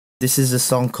This is a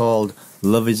song called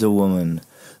Love is a Woman.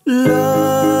 Love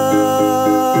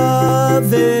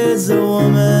is a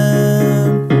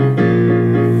woman,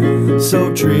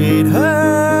 so treat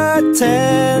her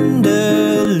tenderly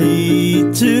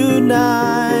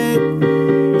tonight.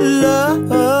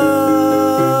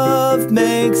 Love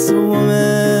makes a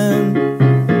woman,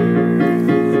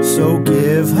 so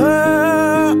give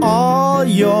her all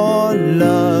your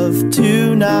love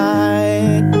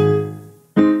tonight.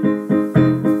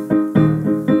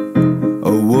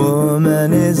 A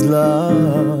woman is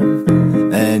love,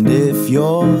 and if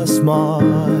you're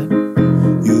smart,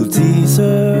 you'll tease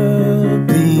her,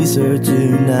 please her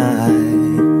tonight.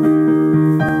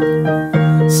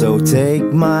 So take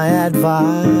my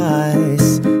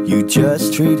advice, you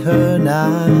just treat her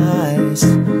nice,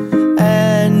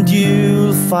 and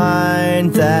you'll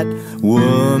find that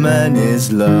woman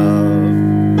is love.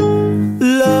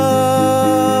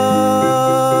 Love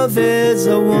is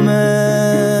a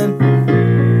woman,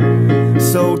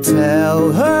 so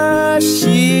tell her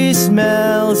she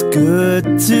smells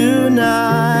good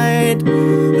tonight.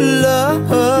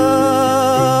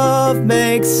 Love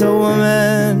makes a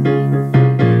woman,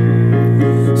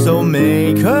 so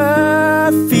make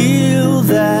her feel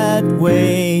that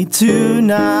way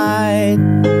tonight.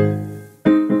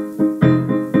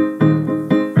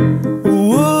 A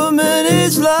woman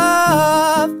is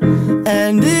love,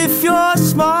 and if you're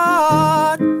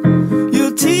smart,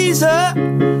 you'll tease her,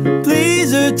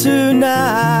 please her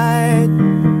tonight.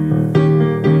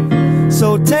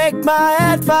 So take my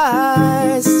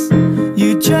advice,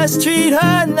 you just treat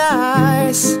her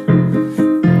nice,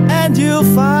 and you'll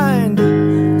find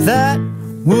that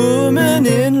woman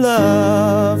in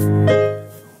love.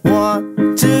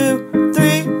 1, 2,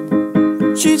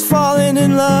 3, she's falling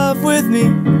in love with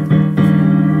me.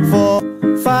 4,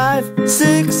 5,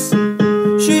 6,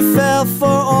 she fell for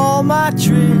all my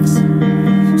tricks.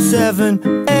 7,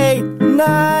 8,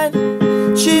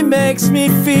 9, she makes me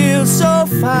feel so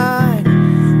fine.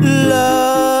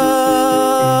 Love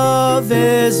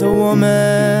is a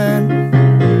woman,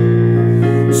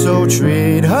 so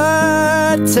treat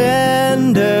her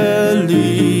tenderly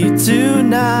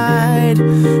tonight.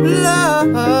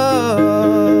 Love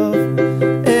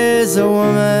is a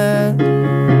woman,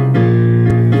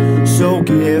 so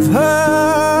give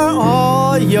her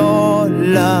all your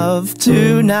love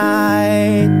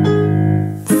tonight.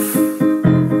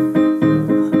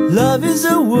 Love is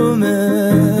a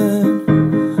woman,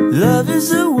 love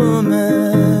is a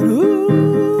woman.